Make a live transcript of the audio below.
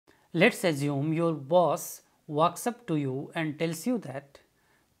Let's assume your boss walks up to you and tells you that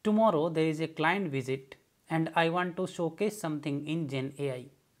tomorrow there is a client visit and I want to showcase something in Gen AI.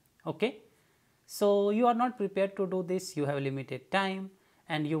 Okay? So you are not prepared to do this, you have limited time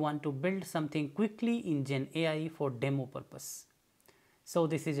and you want to build something quickly in Gen AI for demo purpose. So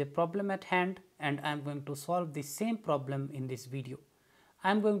this is a problem at hand and I am going to solve the same problem in this video.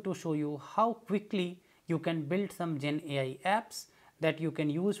 I am going to show you how quickly you can build some Gen AI apps that you can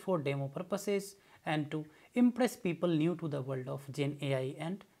use for demo purposes and to impress people new to the world of Gen AI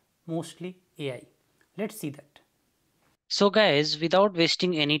and mostly AI. Let's see that. So guys, without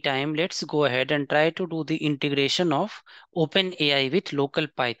wasting any time, let's go ahead and try to do the integration of OpenAI with local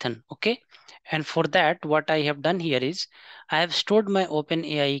Python. Okay. And for that, what I have done here is I have stored my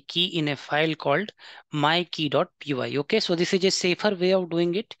OpenAI key in a file called mykey.py. Okay. So this is a safer way of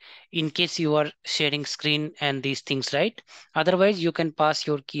doing it in case you are sharing screen and these things, right? Otherwise, you can pass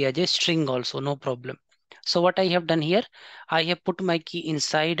your key as a string also, no problem. So what I have done here, I have put my key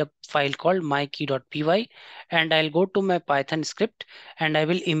inside a file called mykey.py and I'll go to my Python script and I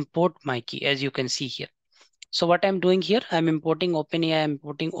will import my key as you can see here. So what I'm doing here, I'm importing OpenAI, I'm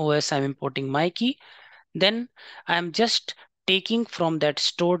importing OS, I'm importing my key. Then I'm just taking from that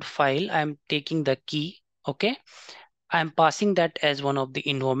stored file, I'm taking the key. Okay. I'm passing that as one of the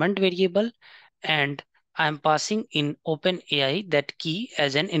environment variable and I'm passing in OpenAI that key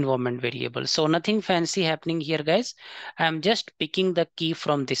as an environment variable. So nothing fancy happening here, guys. I'm just picking the key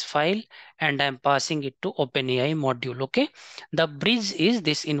from this file and I'm passing it to OpenAI module. Okay. The bridge is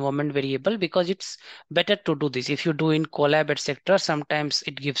this environment variable because it's better to do this. If you do in Colab, etc., sometimes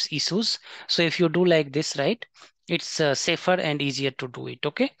it gives issues. So if you do like this, right, it's safer and easier to do it.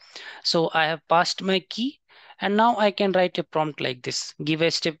 Okay. So I have passed my key. And now I can write a prompt like this, give a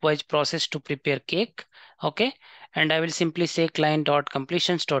stepwise process to prepare cake. Okay. And I will simply say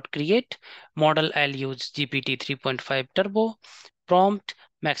client.completions.create model. I'll use GPT 3.5 turbo prompt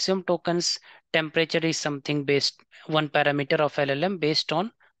maximum tokens. Temperature is something based one parameter of LLM based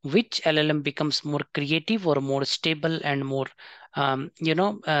on which LLM becomes more creative or more stable and more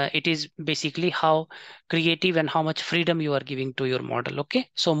it is basically how creative and how much freedom you are giving to your model. Okay,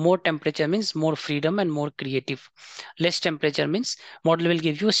 so more temperature means more freedom and more creative. Less temperature means model will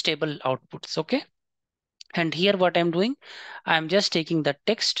give you stable outputs. Okay, and here what I'm doing, I'm just taking the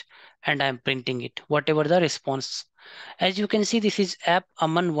text and I'm printing it, whatever the response. As you can see, this is app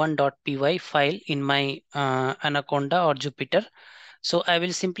aman1.py file in my Anaconda or Jupyter. So I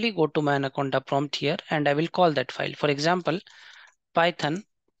will simply go to my Anaconda prompt here and I will call that file. For example, Python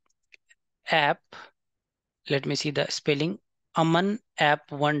app, let me see the spelling, aman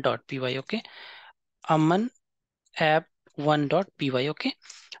app1.py. Okay, aman app1.py. Okay,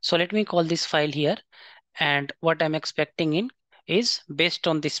 so let me call this file here, and what I'm expecting in is based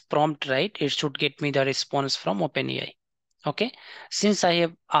on this prompt, right? It should get me the response from OpenAI. Okay, since I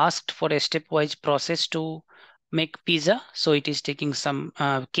have asked for a stepwise process to make pizza, so it is taking some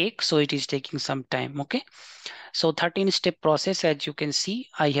cake, so it is taking some time. Okay, so 13-step process, as you can see,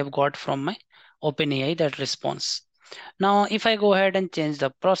 I have got from my OpenAI that response. Now, if I go ahead and change the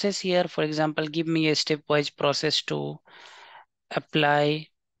process here, for example, give me a stepwise process to apply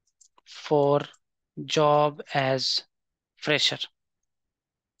for job as fresher.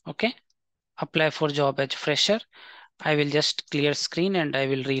 Okay, apply for job as fresher. I will just clear screen and I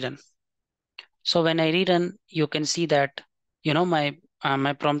will rerun. So when I rerun, you can see that, my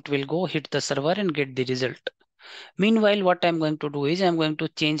prompt will go hit the server and get the result. Meanwhile, what I'm going to do is I'm going to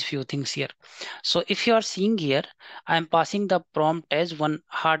change few things here. So if you are seeing here, I'm passing the prompt as one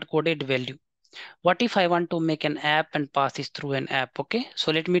hard coded value. What if I want to make an app and pass this through an app? Okay,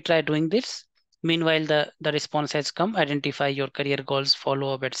 so let me try doing this. Meanwhile, the response has come, identify your career goals,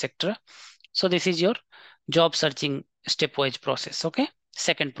 follow up, etc. So this is your job searching stepwise process. Okay,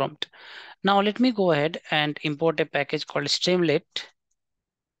 second prompt. Now let me go ahead and import a package called Streamlit,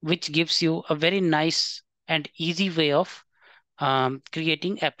 which gives you a very nice and easy way of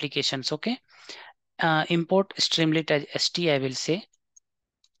creating applications. Okay, import Streamlit as st, I will say,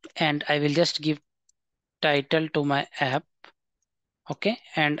 and I will just give title to my app. Okay,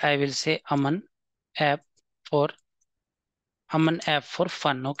 and I will say app for Aman app for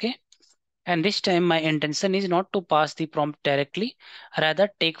fun. Okay, and this time my intention is not to pass the prompt directly, rather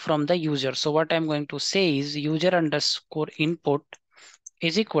take from the user. So what I'm going to say is user underscore input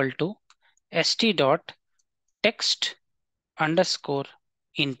is equal to st dot text underscore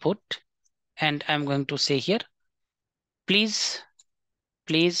input, and I'm going to say here, please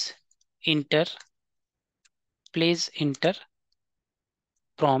enter please enter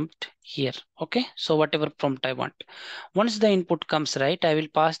prompt here. Okay, so whatever prompt I want. Once the input comes, right, I will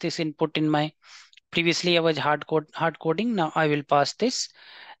pass this input in my, previously I was hard coding, now I will pass this.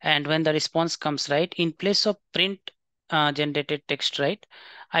 And when the response comes, right, in place of print generated text, right,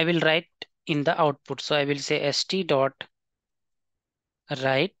 I will write in the output. So I will say st dot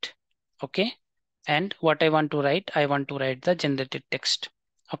write. Okay, and what I want to write, I want to write the generated text.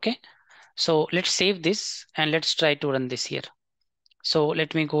 Okay, so let's save this and let's try to run this here. So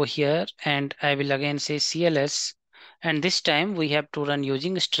let me go here and I will again say CLS, and this time we have to run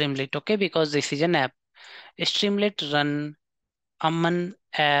using Streamlit. Okay, because this is an app. Streamlit run Aman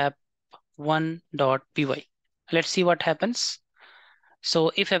app 1.py. Let's see what happens.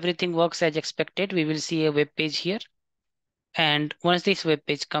 So if everything works as expected, we will see a web page here. And once this web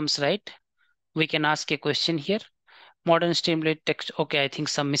page comes, right, we can ask a question here. Modern Streamlit text. Okay, I think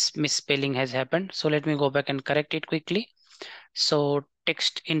some misspelling has happened. So let me go back and correct it quickly. So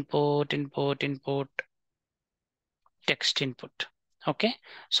text input, text input. Okay.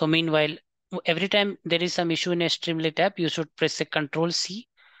 So meanwhile, every time there is some issue in a Streamlit app, you should press a Control C.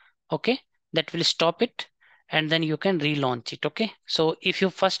 Okay, that will stop it, and then you can relaunch it. Okay, so if you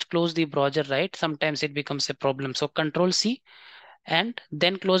first close the browser, right, sometimes it becomes a problem. So Control C and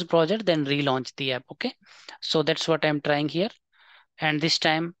then close browser, then relaunch the app. Okay, so that's what I'm trying here. And this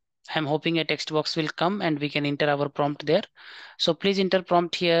time I'm hoping a text box will come and we can enter our prompt there. So please enter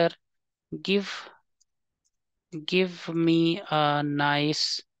prompt here. Give me a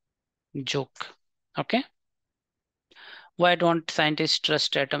nice joke. Okay, why don't scientists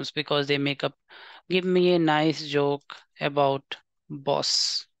trust atoms? Because they make up. Give me a nice joke about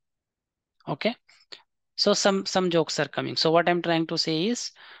boss. Okay, so some jokes are coming. So what I'm trying to say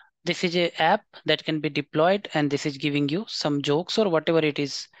is, this is a app that can be deployed, and this is giving you some jokes or whatever it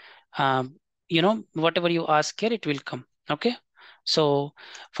is. Whatever you ask here, it will come. Okay, so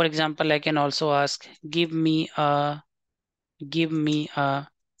for example, I can also ask, give me a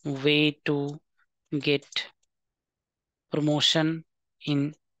way to get promotion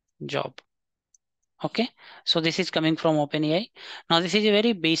in job. Okay, so this is coming from OpenAI. Now this is a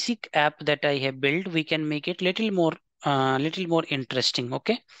very basic app that I have built. We can make it little more interesting.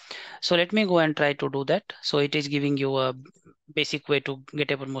 Okay, so let me go and try to do that. So it is giving you a basic way to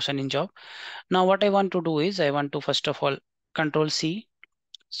get a promotion in job. Now what I want to do is, I want to first of all Control C,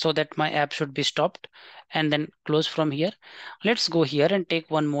 so that my app should be stopped, and then close from here. Let's go here and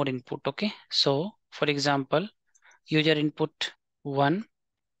take one more input. Okay, so for example, user input 1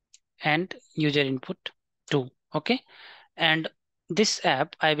 and user input 2. Okay, and this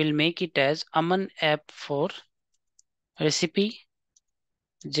app I will make it as Aman app for recipe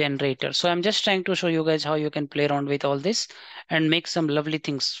generator. So I'm just trying to show you guys how you can play around with all this and make some lovely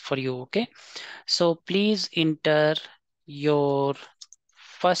things for you. Okay, so please enter your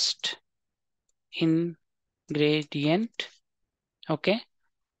first ingredient. Okay,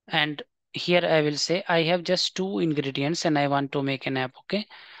 and here I will say I have just 2 ingredients and I want to make an app. Okay,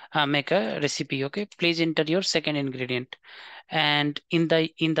 make a recipe. Okay, please enter your second ingredient. And in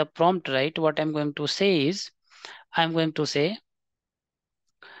the prompt, right, what I'm going to say is, I'm going to say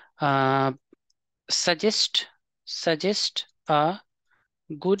suggest a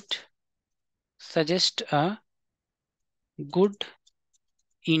good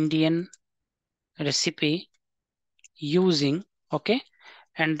Indian recipe using. Okay,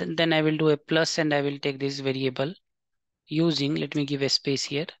 and then I will do a plus and I will take this variable using, let me give a space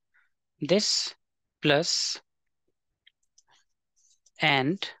here, this plus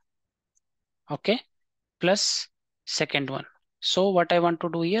and, okay, plus second one. So what I want to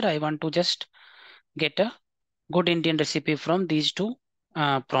do here, I want to just get a good Indian recipe from these two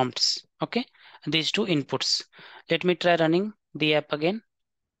prompts. Okay, these two inputs. Let me try running the app again.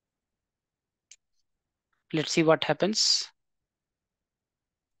 Let's see what happens.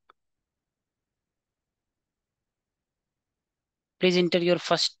 Please enter your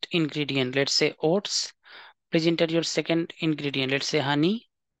first ingredient. Let's say oats. Please enter your second ingredient. Let's say honey.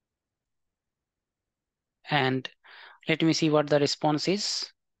 And let me see what the response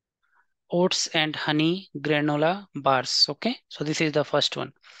is. Oats and honey granola bars. Okay, so this is the first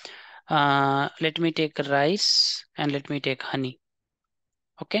one. Let me take rice and let me take honey.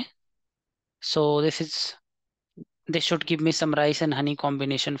 Okay, so this should give me some rice and honey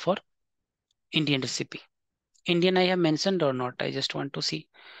combination for Indian recipe. Indian I have mentioned or not? I just want to see.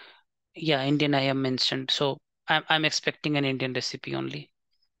 Yeah, Indian I have mentioned. So I'm expecting an Indian recipe only.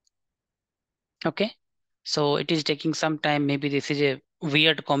 Okay, so it is taking some time. Maybe this is a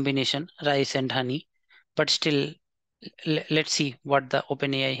weird combination, rice and honey, but still, let's see what the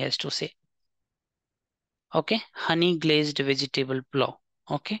OpenAI has to say. Okay, honey glazed vegetable pulao.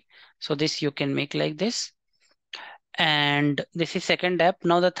 Okay, so this you can make like this. And this is second app.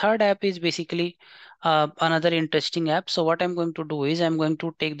 Now the third app is basically another interesting app. So what I'm going to do is I'm going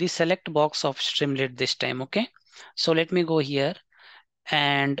to take the select box of Streamlit this time. Okay, so let me go here,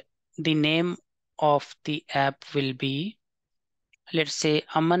 and the name of the app will be, let's say,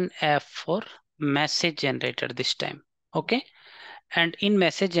 Aman app for message generator this time. Okay, and in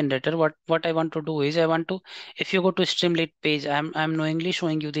message generator, what I want to do is I want to, if you go to Streamlit page, I'm knowingly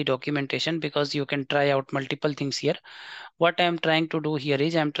showing you the documentation because you can try out multiple things here. What I'm trying to do here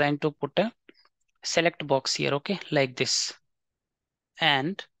is I'm trying to put a select box here, okay, like this.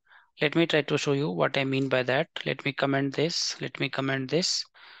 And let me try to show you what I mean by that. Let me comment this,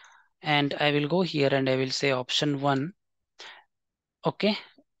 and I will go here and I will say option 1. Okay,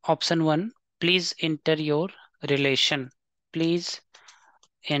 option 1, please enter your relation. Please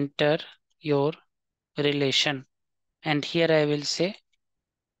enter your relation. And here I will say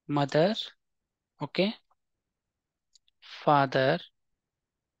mother, okay, father,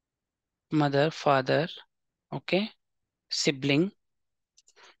 mother, father, okay, sibling,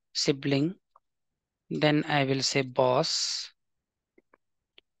 then I will say boss,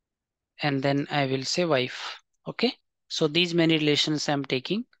 and then I will say wife. Okay, so these many relations I'm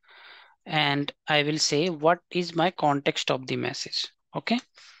taking, and I will say what is my context of the message. Okay,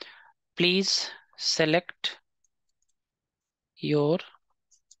 please select your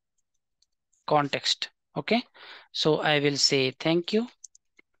context. Okay, so I will say thank you,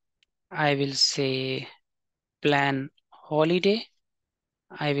 I will say plan holiday,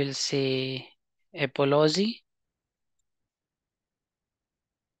 I will say apology.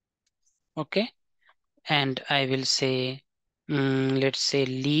 Okay, and I will say let's say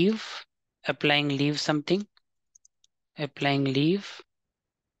leave, applying leave something, applying leave,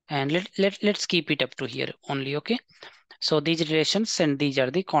 and let's keep it up to here only. Okay, so these relations and these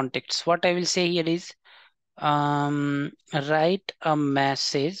are the contexts. What I will say here is write a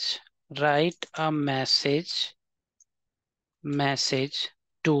message, write a message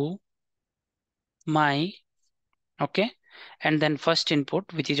to my, okay, and then first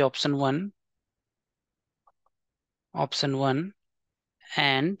input, which is option 1,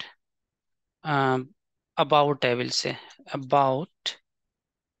 and about, I will say about,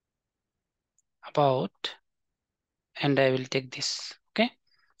 and I will take this. Okay,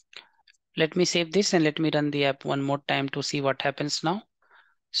 let me save this and let me run the app one more time to see what happens now.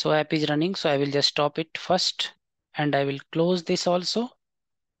 So app is running, so I will just stop it first and I will close this also,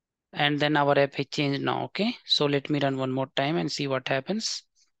 and then our app has changed now. Okay, so let me run one more time and see what happens.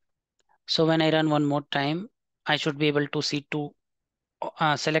 So when I run one more time, I should be able to see two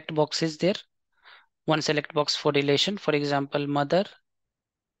select boxes there. One select box for relation, for example, mother.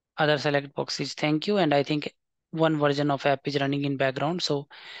 Other select box is thank you, and I think one version of app is running in background. So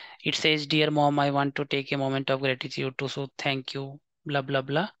it says, dear mom, I want to take a moment of gratitude to so thank you, blah, blah,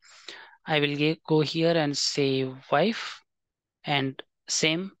 blah. I will go here and say wife and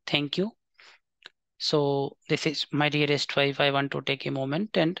same thank you. So this is my dearest wife, I want to take a moment.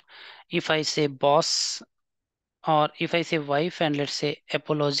 And if I say boss, or if I say wife and let's say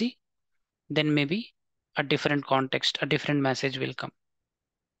apology, then maybe a different context, a different message will come.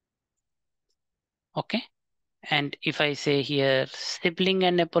 Okay. And if I say here sibling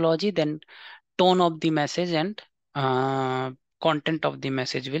and apology, then tone of the message and content of the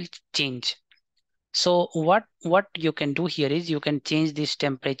message will change. So what you can do here is you can change this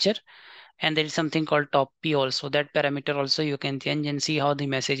temperature, and there is something called top P also. That parameter also you can change and see how the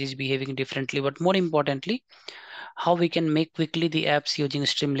message is behaving differently. But more importantly, how we can make quickly the apps using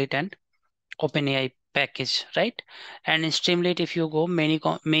Streamlit and OpenAI package, right? And in Streamlit, if you go, many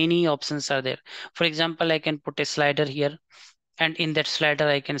options are there. For example, I can put a slider here, and in that slider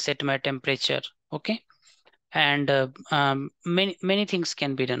I can set my temperature. Okay, and many things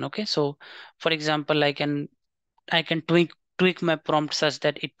can be done. Okay, so for example, I can tweak my prompt such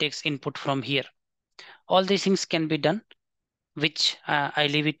that it takes input from here. All these things can be done, which I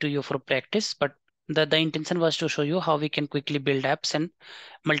leave it to you for practice. But the intention was to show you how we can quickly build apps and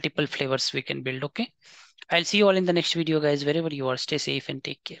multiple flavors we can build. Okay, I'll see you all in the next video, guys. Wherever you are, stay safe and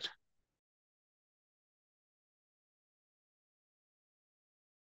take care.